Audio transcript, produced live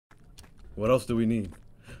What else do we need?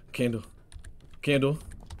 Candle. Candle.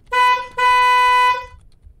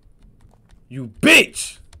 You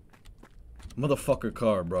bitch! Motherfucker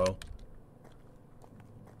car, bro.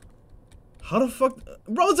 How the fuck?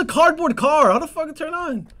 Bro, it's a cardboard car. How the fuck it turn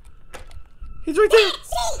on? He's right there.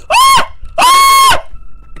 Ah! Ah!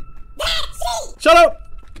 Shut up!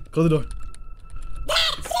 Close the door.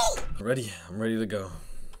 Ready? I'm ready to go.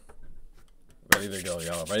 Ready to go,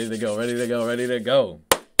 y'all. Ready to go. Ready to go. Ready to go.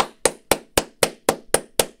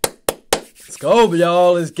 Let's go,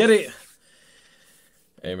 y'all. Let's get it.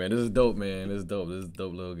 Hey, man, this is dope, man. This is dope. This is a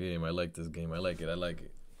dope little game. I like this game. I like it. I like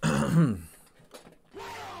it.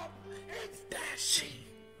 Dashie.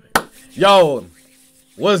 Yo,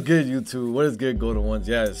 what's good, YouTube? What is good, Golden Ones?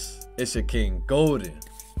 Yes, it's your king, Golden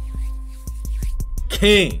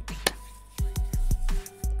King.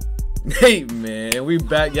 Hey, man, we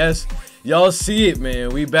back. Yes, y'all see it, man.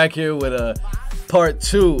 We back here with a part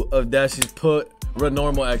 2 of Dashie's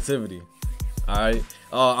PuhRanormal activity. All right.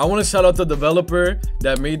 I want to shout out the developer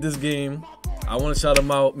that made this game. I want to shout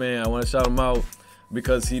him out, man. I want to shout him out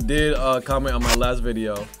because he did comment on my last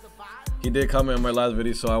video. He did comment on my last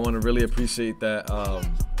video, so I want to really appreciate that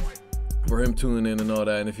for him tuning in and all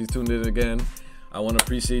that. And if he's tuned in again, I want to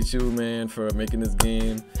appreciate you, man, for making this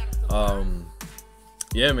game.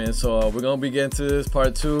 Yeah, man. So we're gonna be getting to this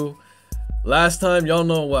part 2. Last time, y'all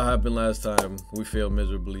know what happened last time. We failed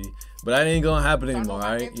miserably. But that ain't gonna happen anymore,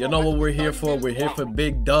 alright? You know what we're here for? We're here for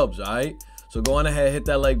big dubs, alright? So go on ahead, hit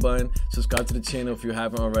that like button, subscribe to the channel if you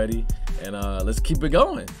haven't already, and let's keep it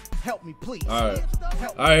going. Help me, please. Alright.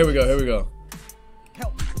 Alright, here we go, here we go.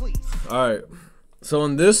 Help me, please. Alright. So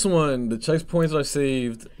on this one, the checkpoints are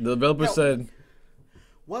saved. The developer said...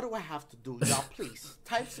 What do I have to do, y'all? Please.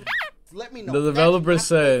 Type some... Let me know. The developer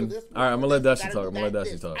said... Alright, I'm gonna let Dashie talk. I'm gonna let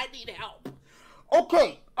Dashie talk. I need help.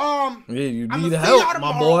 Okay, yeah, you need help,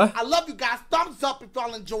 my boy. I love you guys. Thumbs up if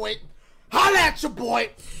y'all enjoy it. Holla at your boy.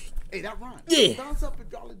 Hey, that rhymes. Yeah. Thumbs up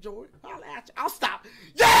if y'all enjoy it. Holla at you. I'll stop.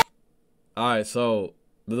 Yeah. All right, so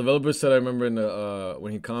the developer said, I remember in the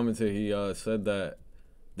when he commented, he said that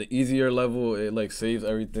the easier level, it like saves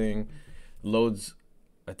everything, loads.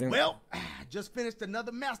 I think. Well, I just finished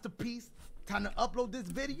another masterpiece. Time to upload this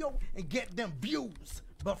video and get them views.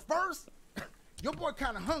 But first, your boy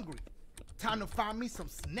kind of hungry. Time to find me some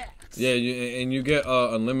snacks. Yeah, and you get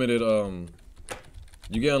unlimited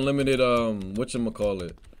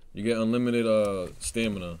whatchamacallit? You get unlimited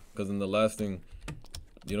stamina, because in the last thing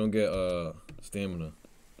you don't get stamina.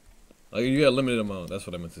 Like you get a limited amount. That's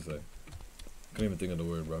what I meant to say. Couldn't even think of the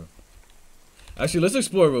word, bro. Actually, let's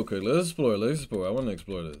explore real quick. Let's explore. I want to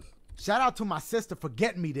explore this. Shout out to my sister for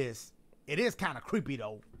getting me this. It is kind of creepy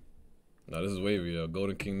though. No, this is wavy, yo.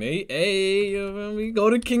 Golden King Nate. Hey, you know what I mean?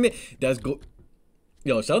 Golden King Nate. That's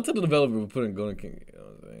Yo, shout out to the developer for putting Golden King. You know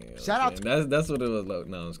what I'm saying? Shout out to... That's what it was like.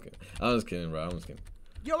 No, I'm just kidding. I'm just kidding, bro. I'm just kidding.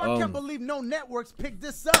 Yo, I can't believe no networks picked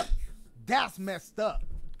this up. That's messed up.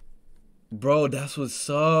 Bro, that's what's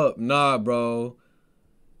up. Nah, bro.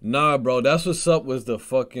 That's what's up was the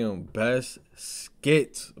fucking best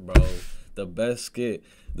skit, bro. The best skit.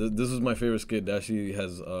 This was my favorite skit that she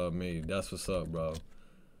has made. That's what's up, bro.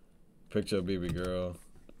 Picture of baby girl,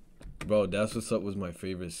 bro. That's what's up was my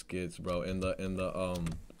favorite skits, bro. In the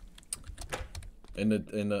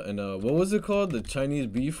what was it called? The Chinese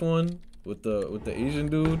beef one with the Asian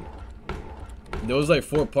dude. There was like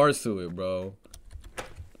 4 parts to it, bro.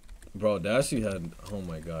 Bro, Dashie had, oh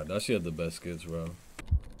my god, Dashie had the best skits, bro.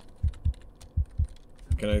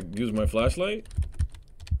 Can I use my flashlight?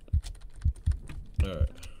 All right.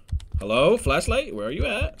 Hello, flashlight. Where are you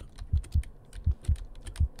at?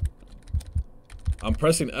 I'm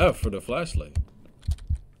pressing F for the flashlight.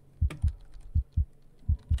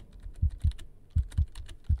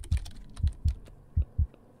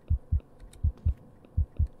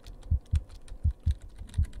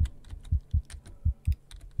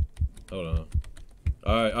 Hold on.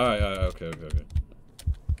 Alright, okay.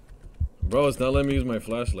 Bro, it's not letting me use my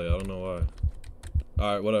flashlight. I don't know why.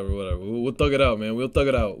 Alright, whatever. We'll thug it out, man. We'll thug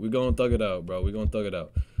it out. We're gonna thug it out, bro. We're gonna thug it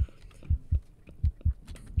out.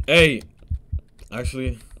 Hey!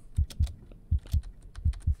 Actually,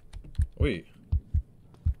 wait.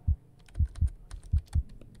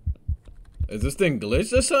 Is this thing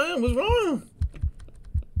glitched or something? What's wrong?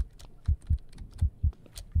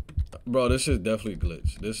 Bro, this shit's definitely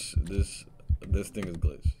glitched. This thing is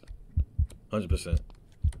glitched. 100%.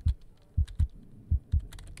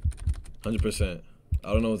 100%.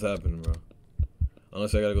 I don't know what's happening, bro.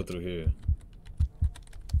 Unless I gotta go through here.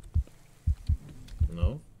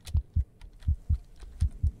 No?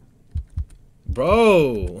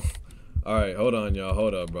 Bro! Alright, hold on, y'all.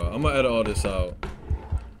 Hold up, bro. I'm gonna edit all this out.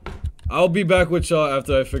 I'll be back with y'all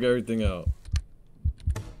after I figure everything out.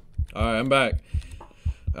 Alright, I'm back.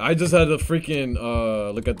 I just had to freaking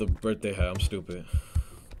look at the birthday hat. I'm stupid.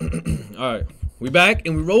 Alright. We back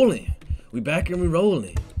and we rolling. We back and we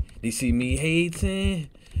rolling. They see me hating.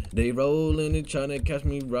 They rolling and trying to catch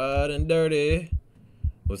me riding dirty.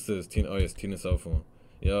 What's this? Tina? Oh, yes, Tina's cell phone.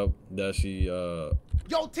 Yup, Dashie,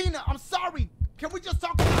 Yo, Tina, I'm sorry. Can we just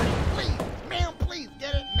talk about it, please? Ma'am, please.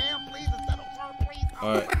 Get it? Ma'am, please, instead of sir, please.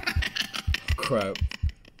 Alright. Crap.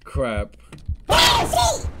 Crap.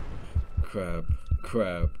 Crap.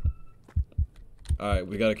 Crap. Alright,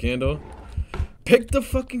 we got a candle. Pick the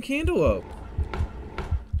fucking candle up.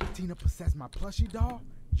 Tina possessed my plushie doll?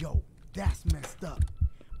 Yo, that's messed up.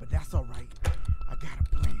 But that's alright. I got a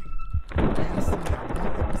plan. I seen that one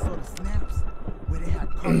episode of Snaps where they had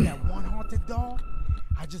caught that one haunted doll.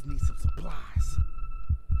 I just need some supplies.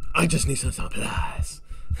 I just need some supplies.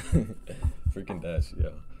 Freaking Dash,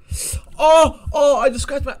 yo. Oh, I just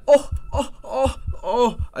scratched my,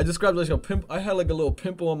 I just grabbed like a pimp. I had like a little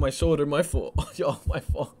pimple on my shoulder. My fault. Yo, my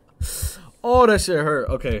fault. Oh, that shit hurt.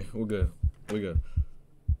 Okay, we're good. We're good.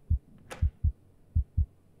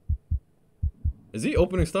 Is he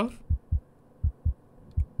opening stuff?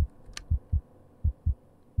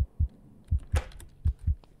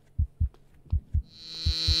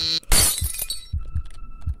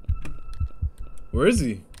 Where is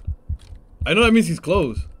he? I know that means he's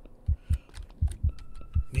closed.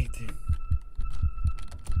 Nathan.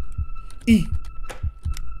 E.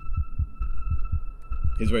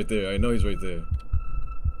 He's right there. I know he's right there.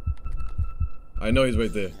 I know he's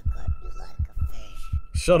right there.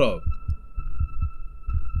 Shut up.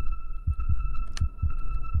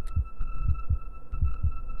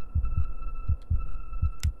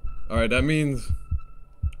 Alright, that means...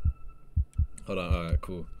 Hold on, alright,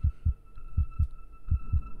 cool.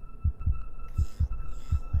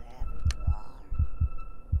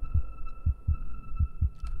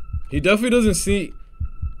 He definitely doesn't see...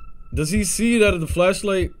 Does he see that the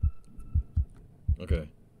flashlight? Okay.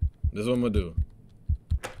 This is what I'm gonna do.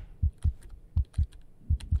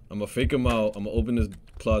 I'm gonna fake him out. I'm gonna open this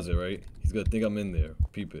closet, right? He's gonna think I'm in there.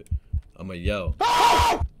 Peep it. I'm gonna yell.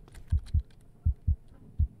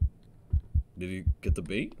 Did he get the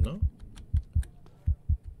bait? No?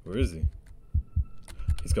 Where is he?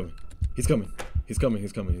 He's coming. He's coming. He's coming.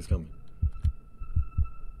 He's coming. He's coming.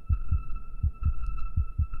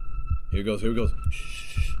 Here he goes. Here he goes. Shh,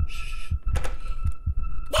 shh, shh.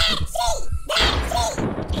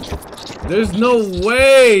 There's no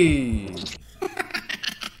way!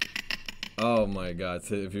 Oh my god.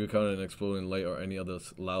 If you encounter an exploding light or any other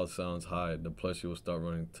loud sounds, hide. The plushie will start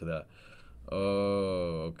running to that.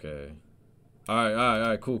 Oh, okay.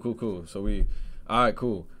 Alright, cool. So we... Alright,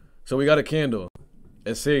 cool. So we got a candle.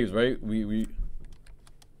 It saves, right?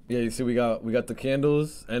 Yeah, you see we got the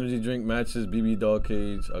candles, energy drink, matches, BB dog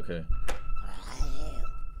cage. Okay.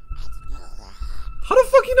 How the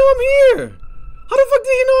fuck you know I'm here? How the fuck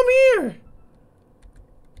did he know I'm here?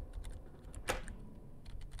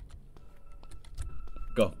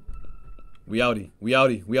 Go. We outie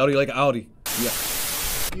like an Audi. Yeah.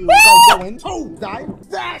 You going to die,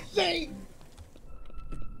 Dashie!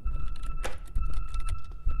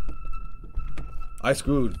 I'm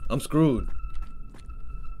screwed.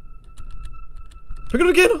 Pick up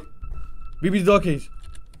the candle. BB's dog cage.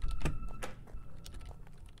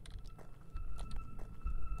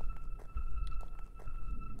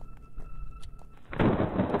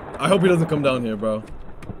 I hope he doesn't come down here, bro.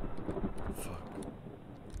 Fuck.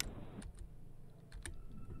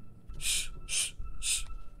 Shh.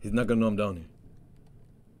 He's not gonna know I'm down here.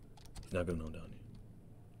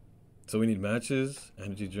 So we need matches,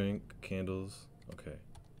 energy drink, candles. Okay.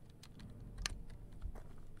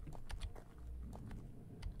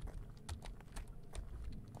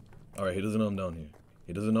 Alright, he doesn't know I'm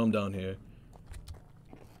down here.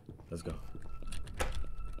 Let's go.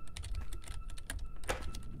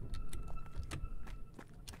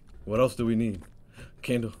 What else do we need?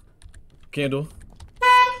 Candle.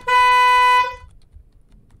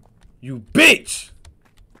 You bitch!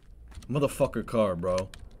 Motherfucker car, bro.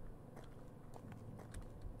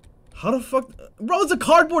 How the fuck? Bro, it's a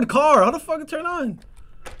cardboard car. How the fuck it turn on?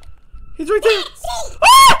 He's right there.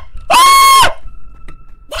 Ah! Ah!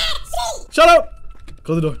 Shut up!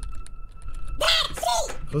 Close the door.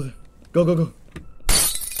 Close it. Go.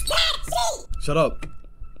 Shut up.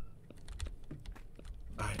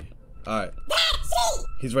 Alright.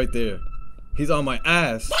 He's right there. He's on my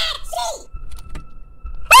ass.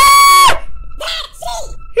 Ah!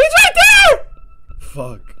 He's right there!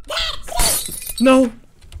 Fuck. No,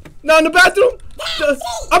 in the bathroom.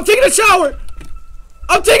 I'm taking a shower.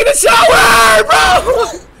 I'm taking the shower, bro!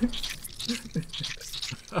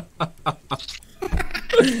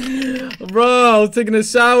 Bro, I was taking a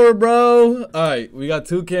shower, bro. All right, we got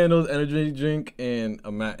 2 candles, energy drink, and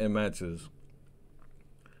and matches.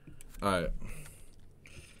 All right.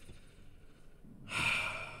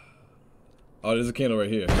 Oh, there's a candle right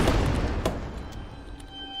here.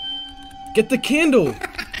 Get the candle!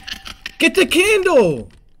 Get the candle!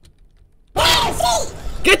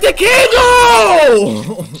 Get the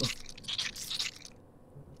candle!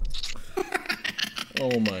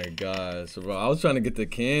 Oh my gosh, bro! I was trying to get the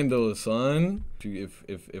candle, son. If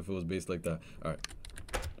it was based like that, all right.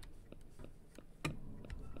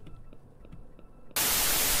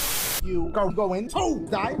 You going to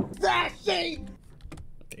die, Dashie!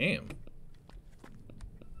 Damn.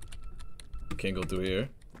 Can't go through here.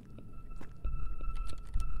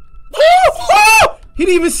 Oh! He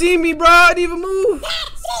didn't even see me, bro. I didn't even move.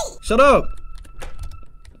 Shut up.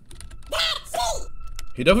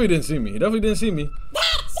 He definitely didn't see me. He definitely didn't see me.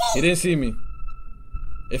 He didn't see me.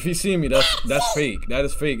 If he see me, that's fake. That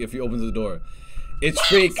is fake if he opens the door. It's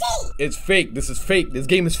fake. It's fake. This is fake. This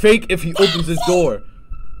game is fake if he opens this door.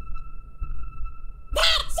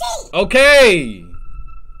 Okay.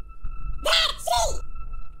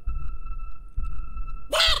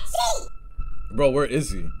 Bro, where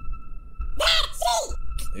is he?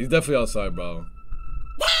 He's definitely outside, bro.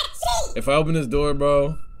 If I open this door,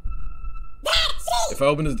 bro. If I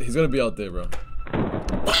open this, he's gonna be out there, bro.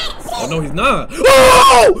 Oh no, he's not.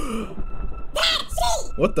 Oh!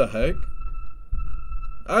 What the heck?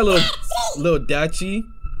 Alright, little Dashie.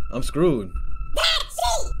 I'm screwed.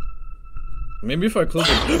 Maybe if I close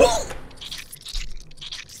it.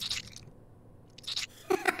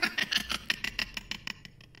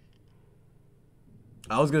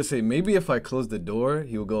 I was gonna say maybe if I close the door,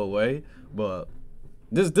 he will go away, but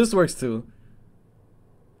this works too.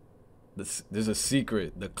 There's a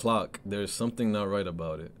secret. The clock. There's something not right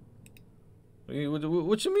about it.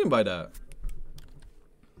 What you mean by that?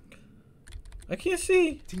 I can't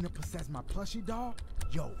see. Tina possessed my plushie doll?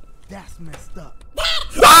 Yo, that's messed up.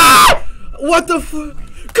 Ah! What the fuck?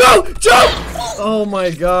 Go! Jump! Oh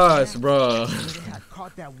my gosh, bro.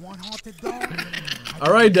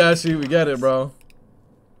 Alright, Dashie, we get it, bro.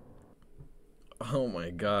 Oh my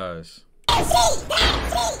gosh.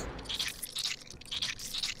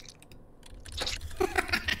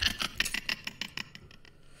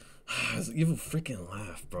 This evil freaking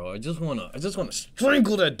laugh, bro. I just wanna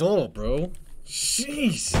strangle that doll, bro.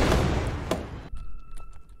 Jeez.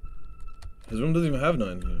 His room doesn't even have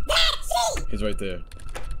none here. He's right there.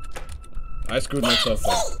 I screwed myself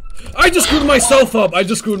up. I just screwed myself up. I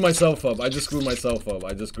just screwed myself up. I just screwed myself up.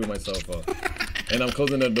 I just screwed myself up. And I'm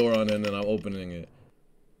closing the door on it and then I'm opening it.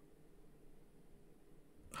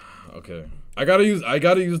 Okay. I gotta use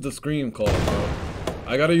the scream call, bro.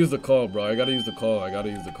 I gotta use the call, bro. I gotta use the call.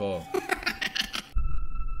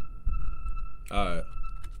 Alright.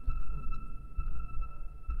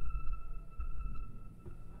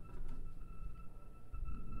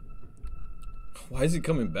 Why is he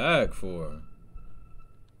coming back for?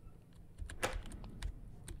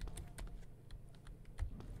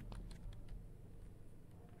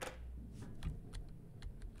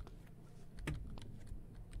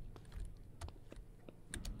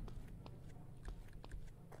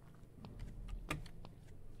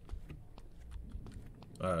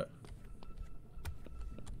 Alright.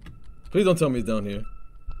 Please don't tell me he's down here.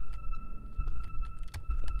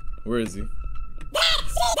 Where is he?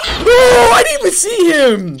 Oh, I didn't even see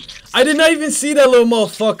him! I did not even see that little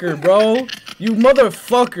motherfucker, bro. You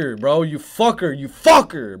motherfucker, bro. You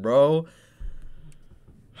fucker, bro.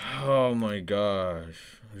 Oh my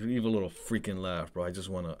gosh. You evil little freaking laugh, bro. I just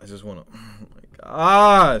wanna, oh my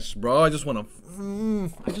gosh, bro. I just wanna.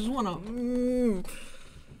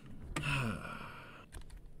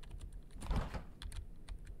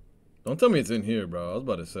 Don't tell me it's in here, bro. I was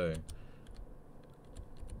about to say.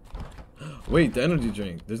 Wait, the energy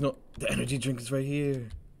drink. There's no. The energy drink is right here.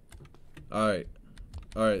 Alright.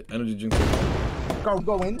 Alright, energy drink.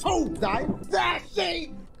 Going to die,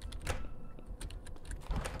 Dashie!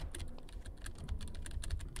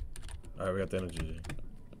 Alright, we got the energy drink.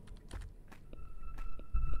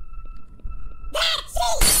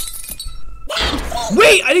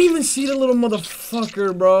 Wait, I didn't even see the little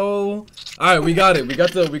motherfucker, bro. Alright, we got it. We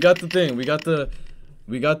got the thing. We got the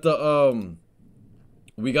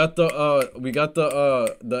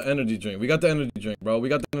energy drink. We got the energy drink, bro. We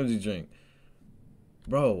got the energy drink.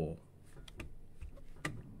 Bro.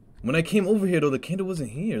 When I came over here, though, the candle wasn't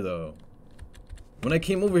here, though. When I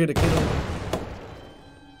came over here, the candle...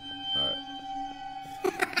 Alright.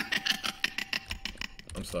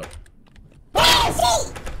 suck.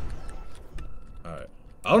 Alright.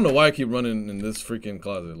 I don't know why I keep running in this freaking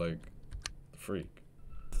closet, like, freak.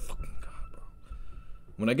 Fucking God, bro.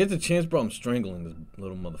 When I get the chance, bro, I'm strangling this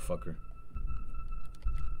little motherfucker.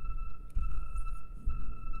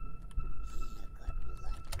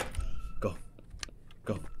 Go.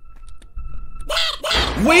 Go.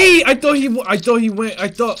 Wait! I thought he went by.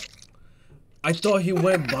 I thought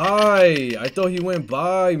he went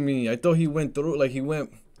by me. I thought he went through, like he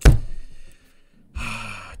went.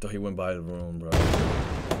 I thought he went by the room, bro.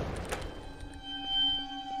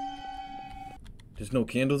 There's no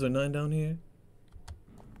candles or nothing down here?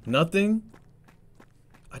 Nothing?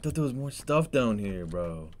 I thought there was more stuff down here,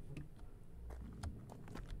 bro.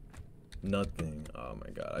 Nothing. Oh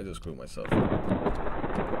my God, I just screwed myself up.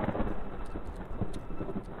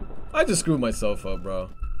 I just screwed myself up, bro.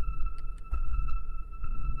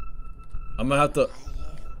 I'm gonna have to.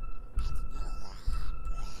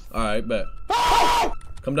 Alright, bet.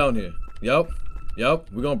 Come down here. Yup.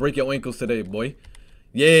 Yup. We're gonna break your ankles today, boy.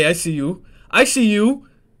 Yeah, I see you. I see you.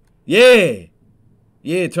 Yeah.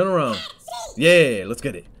 Yeah, turn around. Yeah, let's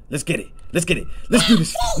get it. Let's get it. Let's get it. Let's do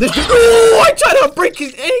this. Let's do. Oh, I tried to break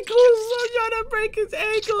his ankles. I tried to break his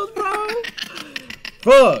ankles, bro.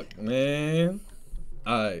 Fuck, man.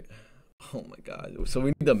 Alright. Oh my God. So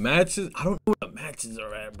we need the matches. I don't know where the matches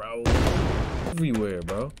are at, bro. Everywhere,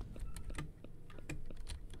 bro.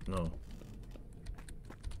 No.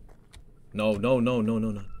 No, no, no, no,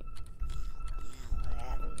 no, no.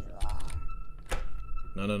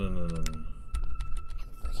 No, no, no, no, no, no.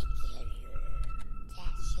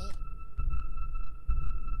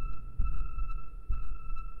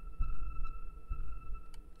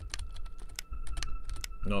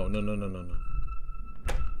 No, no, no, no, no, no.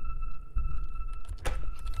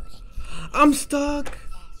 I'm stuck.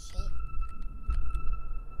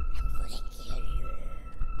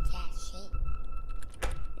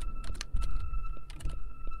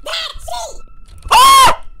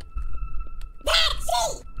 Ah!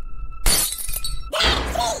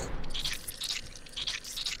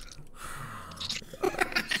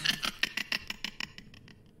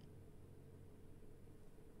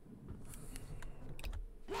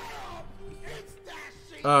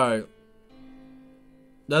 Alright.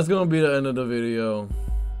 That's gonna be the end of the video.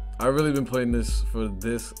 I've really been playing this for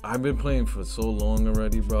this. I've been playing for so long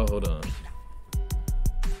already, bro. Hold on.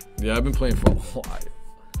 Yeah, I've been playing for a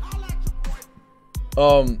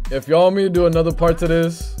while. If y'all want me to do another part to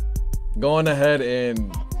this, go on ahead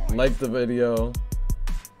and like the video.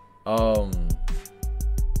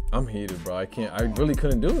 I'm heated, bro. I really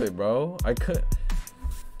couldn't do it, bro. I couldn't.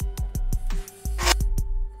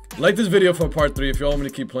 Like this video for part 3 if y'all want me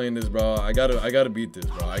to keep playing this, bro. I gotta beat this,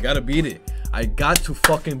 bro. I gotta beat it. I got to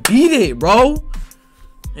fucking beat it, bro.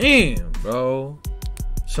 Damn, bro.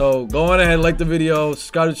 So go on ahead, like the video,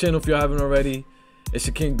 subscribe to the channel if you haven't already. It's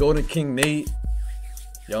your King Golden King Nate.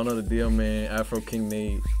 Y'all know the deal, man. Afro King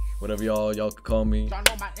Nate, whatever y'all could call me. Y'all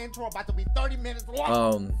know my intro about to be 30 minutes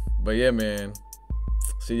long. But yeah, man.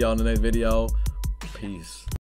 See y'all in the next video. Peace.